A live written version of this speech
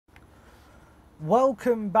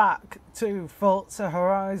Welcome back to Forza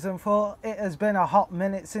Horizon 4. It has been a hot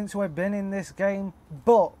minute since we've been in this game,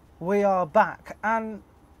 but we are back, and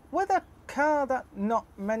with a car that not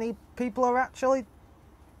many people are actually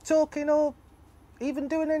talking or even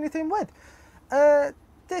doing anything with.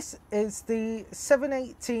 This is the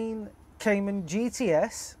 718 Cayman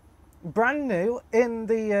GTS, brand new in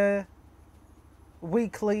the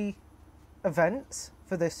weekly events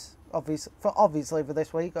for this. Obviously for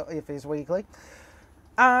this week, if it's weekly.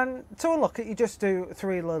 And to unlock it, you just do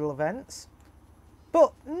 3 little events.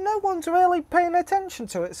 But no one's really paying attention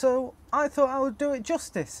to it, so I thought I would do it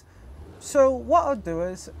justice. So what I'd do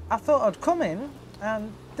is, I thought I'd come in,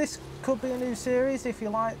 and this could be a new series if you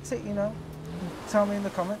liked it, you know. Tell me in the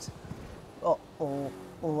comments. Oh,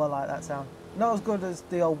 I like that sound. Not as good as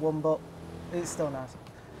the old one, but it's still nice.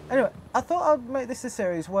 Anyway, I thought I'd make this a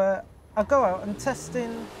series where I go out and test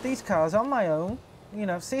in these cars on my own, you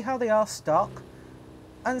know, see how they are stock,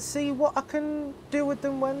 and see what I can do with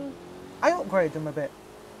them when I upgrade them a bit.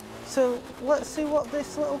 So let's see what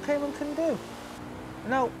this little Cayman can do.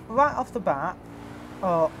 Now, right off the bat,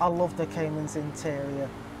 oh, I love the Cayman's interior.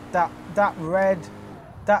 That red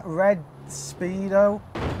Speedo.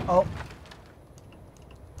 Oh,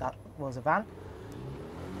 that was a van.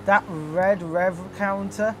 That red rev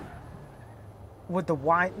counter with the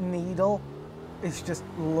white needle is just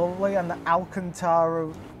lovely, and the Alcantara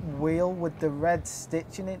wheel with the red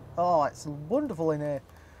stitch in it. Oh, it's wonderful in here.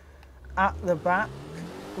 At the back,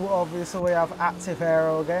 obviously we have active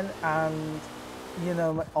aero again, and you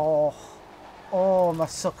know, I'm a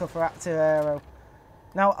sucker for active aero.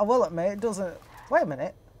 Now I will admit, it doesn't. Wait a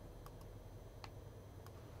minute.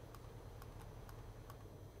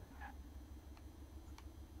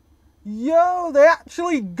 Yo, they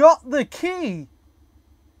actually got the key.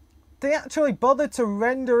 They actually bothered to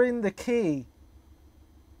render in the key.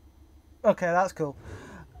 Okay, that's cool.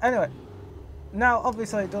 Anyway, now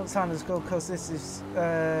obviously it doesn't sound as good because this is,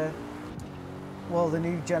 well, the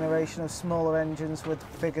new generation of smaller engines with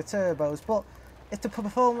bigger turbos. But if the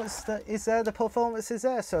performance that is there, the performance is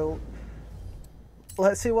there. So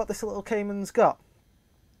let's see what this little Cayman's got.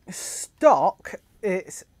 Stock,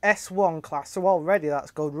 it's S1 class, so already that's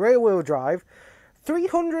good. Rear wheel drive.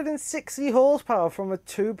 360 horsepower from a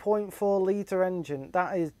 2.4 litre engine.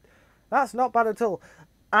 That's not bad at all.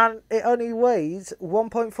 And it only weighs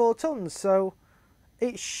 1.4 tons, so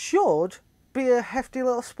it should be a hefty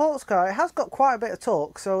little sports car. It has got quite a bit of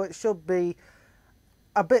torque, so it should be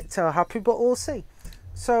a bit toe happy, but we'll see.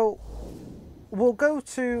 So we'll go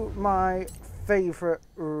to my favourite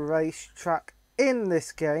racetrack in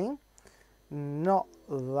this game. Not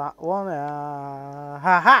that one.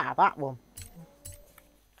 That one.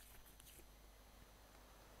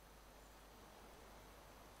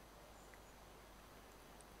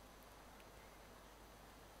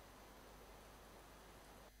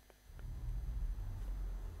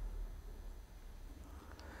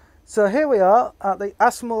 So here we are at the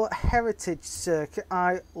Asmore Heritage Circuit.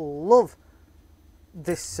 I love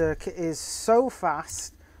this circuit. It is so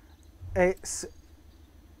fast. It's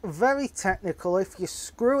very technical. If you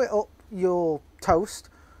screw it up, you'll toast.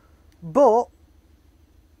 But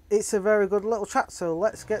it's a very good little track, so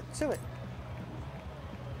let's get to it.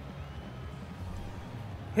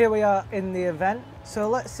 Here we are in the event, so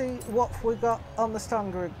let's see what we got on the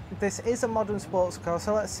stand grid. This is a modern sports car,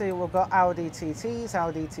 so let's see. We've got Audi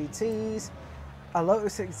TTs, a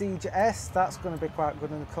Lotus Exige S, that's going to be quite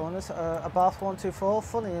good in the corners, a Bath 124,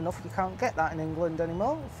 funny enough you can't get that in England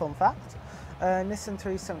anymore, fun fact. Nissan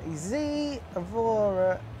 370Z, a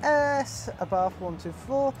Vora S, a Bath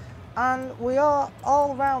 124, and we are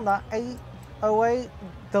all around that 808.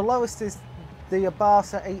 The lowest is the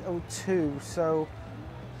Abarth 802, so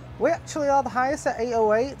we actually are the highest at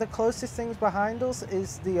 808. The closest things behind us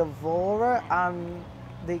is the Evora and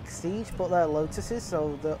the Exige, but they're Lotuses,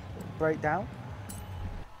 so they'll break down.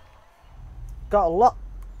 Got a lot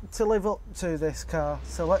to live up to this car,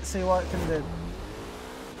 so let's see what it can do.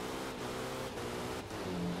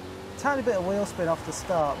 Tiny bit of wheel spin off the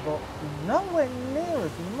start, but nowhere near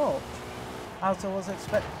as much as I was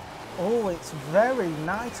expecting. Oh, it's very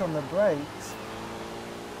nice on the brakes.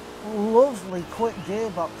 Lovely quick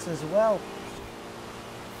gearbox as well.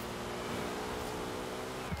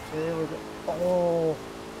 Here we go. Oh,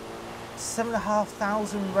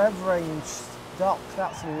 7,500 rev range stock.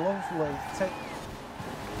 That's lovely. Take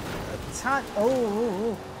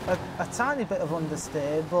a tiny bit of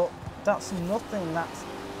understeer, but that's nothing. That's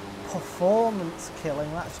performance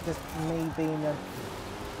killing. That's just me being a,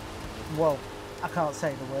 well, I can't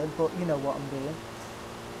say the word, but you know what I'm being.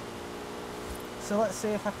 So let's see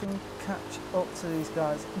if I can catch up to these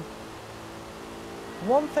guys.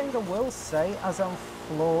 One thing I will say as I'm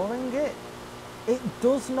flooring it, it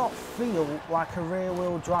does not feel like a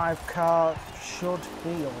rear-wheel drive car should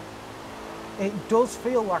feel. It does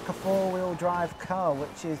feel like a four-wheel drive car,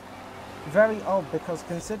 which is very odd because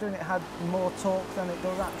considering it had more torque than it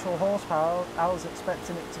does actual horsepower, I was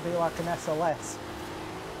expecting it to be like an SLS.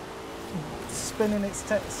 Spinning its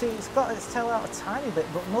tail, see, it's got its tail out a tiny bit,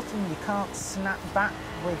 but nothing you can't snap back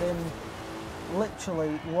within literally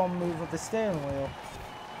one move of the steering wheel.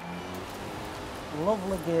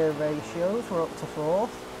 Lovely gear ratios, we're up to 4th.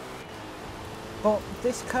 But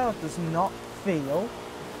this car does not feel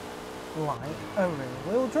like a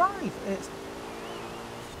rear-wheel drive.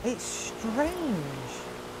 It's strange,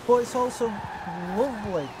 but it's also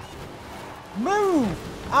lovely. Move!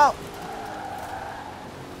 Up!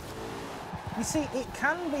 You see, it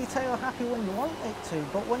can be tail happy when you want it to,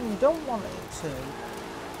 but when you don't want it to,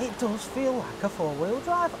 it does feel like a four-wheel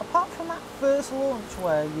drive. Apart from that first launch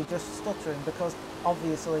where you're just stuttering because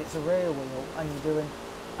obviously it's a rear wheel and you're doing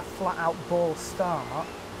a flat-out ball start.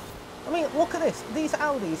 I mean, look at this. These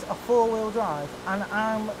Audis are four-wheel drive and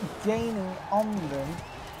I'm gaining on them.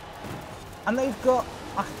 And they've got,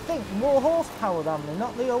 I think, more horsepower than me.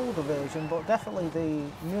 Not the older version, but definitely the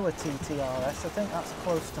newer TTRS. I think that's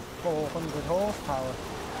close to 400 horsepower.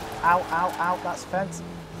 Ow, ow, ow, that's fence.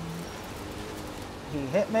 He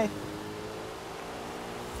hit me.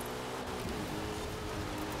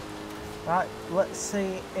 Right, let's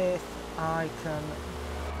see if I can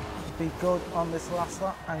be good on this last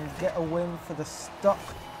lap and get a win for the stock.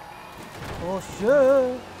 For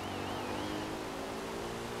sure.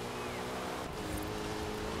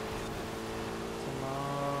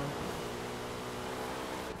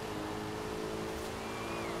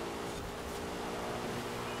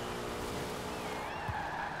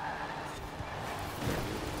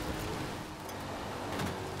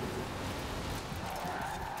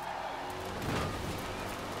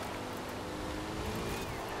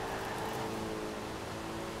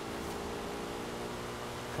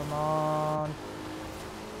 Come on.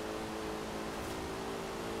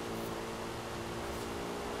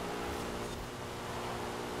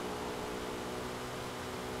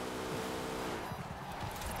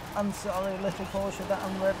 I'm sorry, little Porsche, that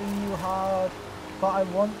I'm revving you hard, but I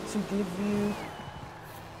want to give you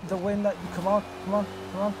the win that... Come on, come on,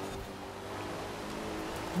 come on.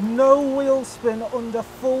 No wheel spin under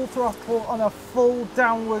full throttle on a full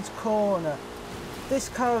downwards corner. This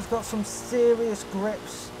car has got some serious grip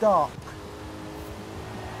stock.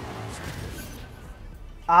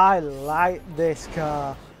 I like this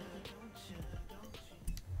car.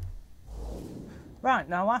 Right,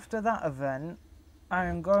 now after that event, I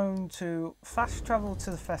am going to fast travel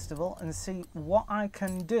to the festival and see what I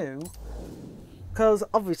can do. Because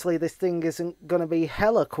obviously this thing isn't going to be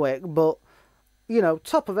hella quick, but, you know,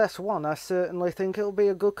 top of S1, I certainly think it'll be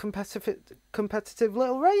a good competitive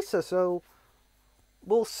little racer. So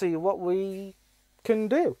we'll see what we can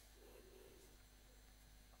do.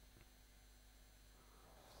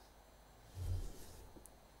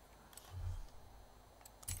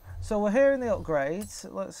 So we're here in the upgrades.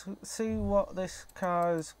 Let's see what this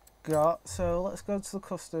car's got. So let's go to the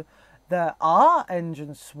custom. There are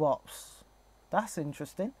engine swaps. That's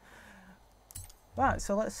interesting. Right,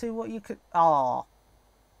 so let's see what you could...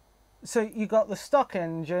 So you got the stock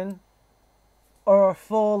engine or a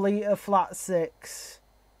 4-litre flat 6,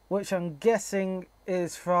 which I'm guessing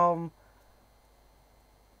is from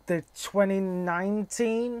the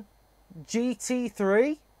 2019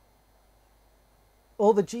 GT3.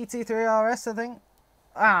 Or the GT3 RS, I think.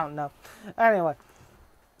 I don't know. Anyway,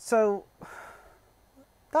 so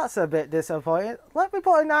that's a bit disappointing. Let me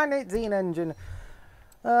put a 918 engine.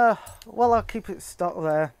 Well, I'll keep it stock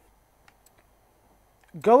there.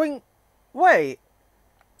 Going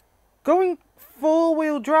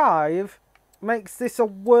 4-wheel drive makes this a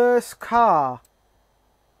worse car.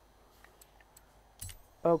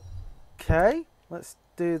 Okay, let's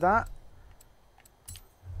do that.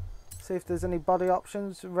 See if there's any body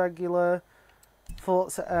options. Regular,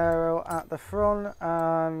 Forza Aero at the front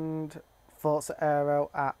and Forza Aero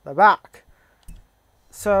at the back.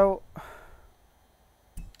 So,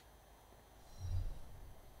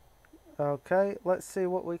 okay, let's see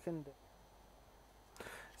what we can do.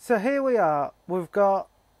 So here we are. We're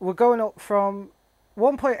going up from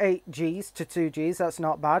 1.8 Gs to 2 Gs. That's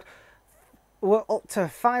not bad. We're up to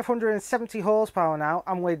 570 horsepower now,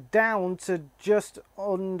 and we're down to just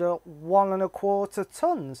under 1.25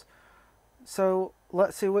 tons. So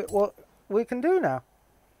let's see what we can do now.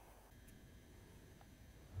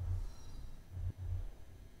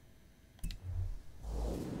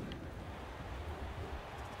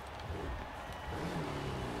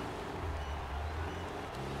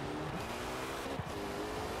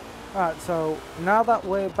 Right, so now that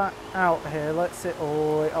we're back out here, let's see.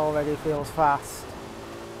 Oh, it already feels fast.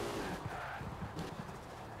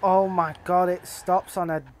 Oh my god, it stops on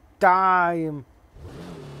a dime.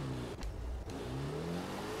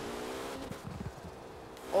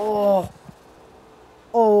 Oh,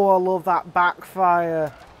 oh, I love that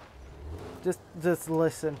backfire. Just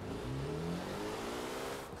listen.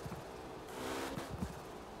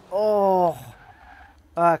 Oh,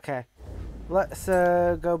 okay. Let's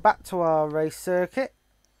go back to our race circuit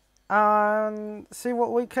and see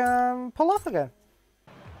what we can pull off again.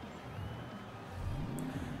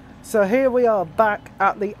 So here we are back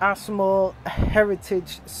at the Asmore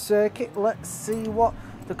Heritage Circuit. Let's see what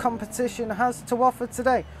the competition has to offer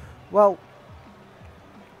today. Well,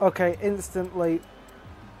 okay, instantly,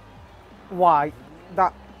 why?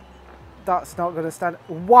 That's not going to stand.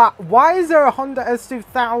 Why is there a Honda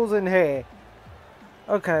S2000 here?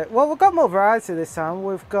 Okay, well, we've got more variety this time.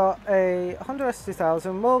 We've got a Honda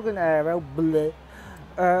S2000, Morgan Aero, bleh,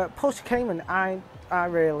 Porsche Cayman. I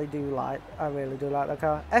really do like that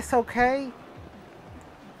car. SLK,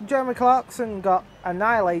 Jeremy Clarkson got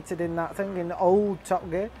annihilated in that thing in old Top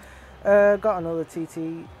Gear. Got another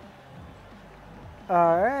TT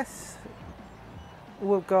RS.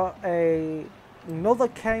 We've got another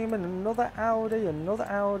Cayman, another Audi,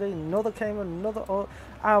 another Cayman, another,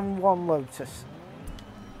 and one Lotus.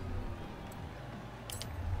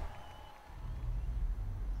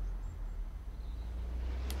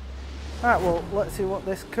 Right, well, let's see what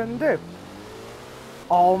this can do.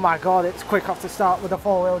 Oh my god, it's quick off the start with a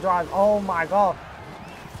four-wheel drive. Oh my god.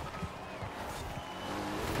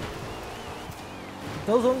 It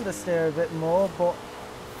does understeer a bit more, but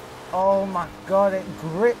oh my god, it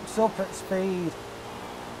grips up at speed.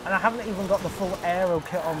 And I haven't even got the full aero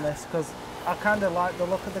kit on this because I kind of like the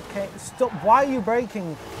look of the kit. Stop! Why are you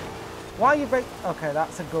braking? Why are you braking? Okay,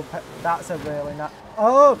 that's a good pet. That's a really nice.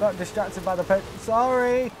 Oh, got distracted by the pit.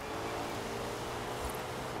 Sorry.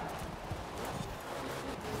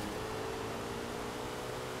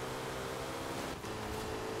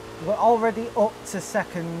 We're already up to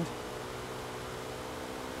second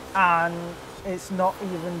and it's not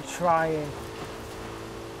even trying.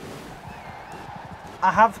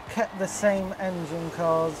 I have kept the same engine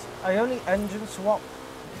because I only engine swap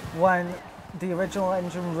when the original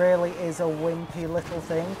engine really is a wimpy little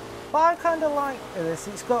thing. But I kind of like this.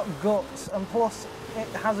 It's got guts and plus it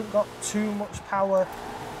hasn't got too much power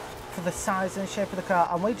for the size and shape of the car,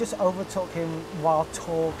 and we just overtook him while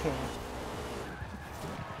talking.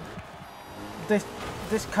 This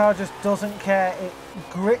car just doesn't care. It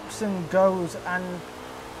grips and goes and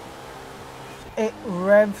it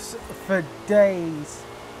revs for days.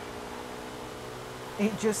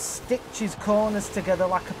 It just stitches corners together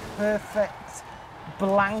like a perfect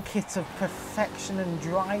blanket of perfection and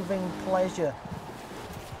driving pleasure.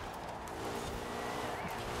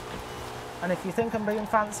 And if you think I'm being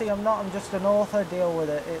fancy, I'm not. I'm just an author. Deal with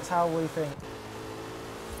it. It's how we think.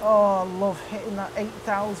 Oh, I love hitting that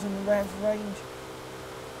 8,000 rev range.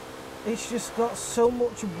 It's just got so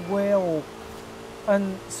much will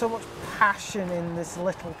and so much passion in this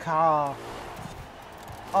little car.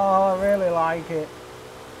 Oh, I really like it.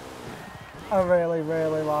 I really,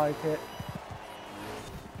 really like it.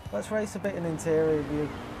 Let's race a bit in interior view.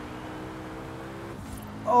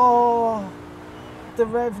 Oh, the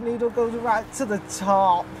rev needle goes right to the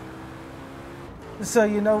top. So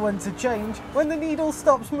you know when to change, when the needle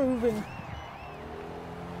stops moving.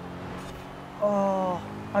 Oh,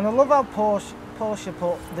 and I love how Porsche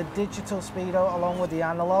put the digital speedo along with the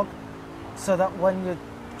analog, so that when you're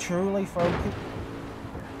truly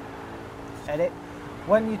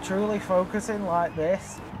when you're truly focusing like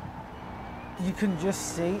this, you can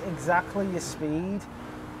just see exactly your speed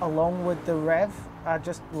along with the rev. I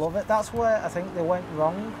just love it. That's where I think they went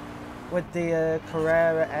wrong with the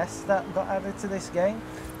Carrera S that got added to this game,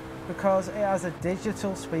 because it has a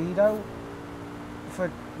digital speedo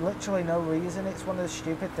for literally no reason. It's one of the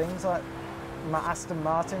stupid things like my Aston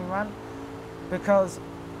Martin ran, because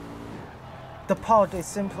the pod is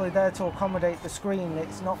simply there to accommodate the screen.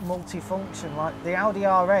 It's not multifunction like the Audi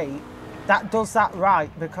R8 that does that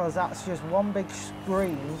right, because that's just one big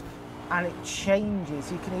screen and it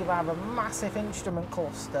changes. You can either have a massive instrument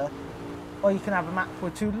cluster or you can have a map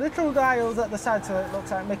with two little dials at the side so it looks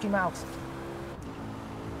like Mickey Mouse.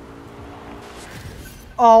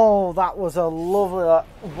 Oh, that was a lovely... I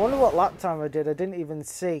wonder what lap time I did. I didn't even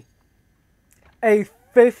see. A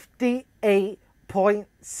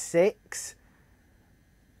 58.6.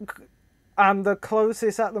 And the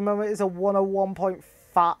closest at the moment is a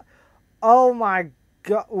 101.5. Oh my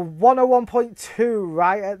god. 101.2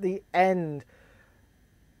 right at the end.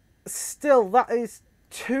 still, that is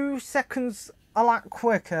 2 seconds a lot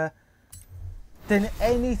quicker than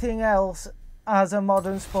anything else as a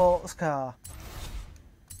modern sports car.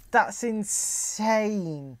 That's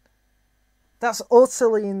insane. That's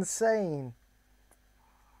utterly insane.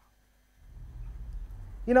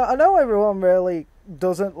 You know, I know everyone really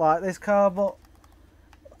doesn't like this car, but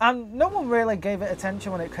no one really gave it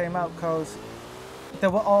attention when it came out because they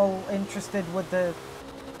were all interested with the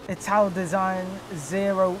Ital Design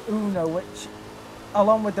Zero Uno, which,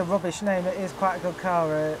 along with the rubbish name, it is quite a good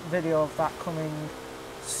car. A video of that coming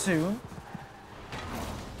soon.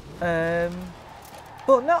 But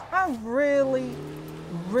no, I really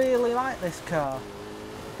like this car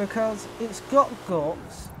because it's got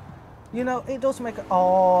guts. You know, it does make it.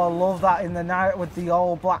 Oh, I love that in the night with the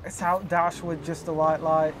all blacked out dash with just the white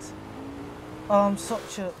lights. Oh, I'm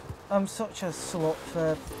such a slut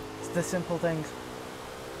for the simple things.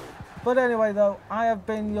 But anyway, though, I have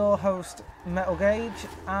been your host, Metal Gauge,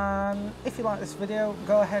 and if you like this video,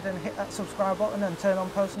 go ahead and hit that subscribe button and turn on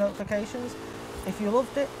post notifications. If you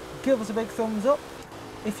loved it, give us a big thumbs up.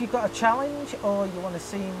 If you've got a challenge or you want to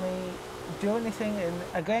see me do anything in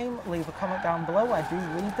a game, leave a comment down below. I do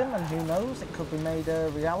read them, and who knows, it could be made a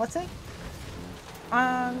reality.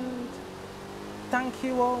 And thank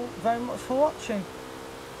you all very much for watching.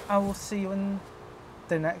 I will see you in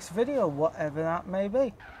the next video, whatever that may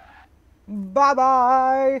be. Bye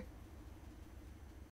bye!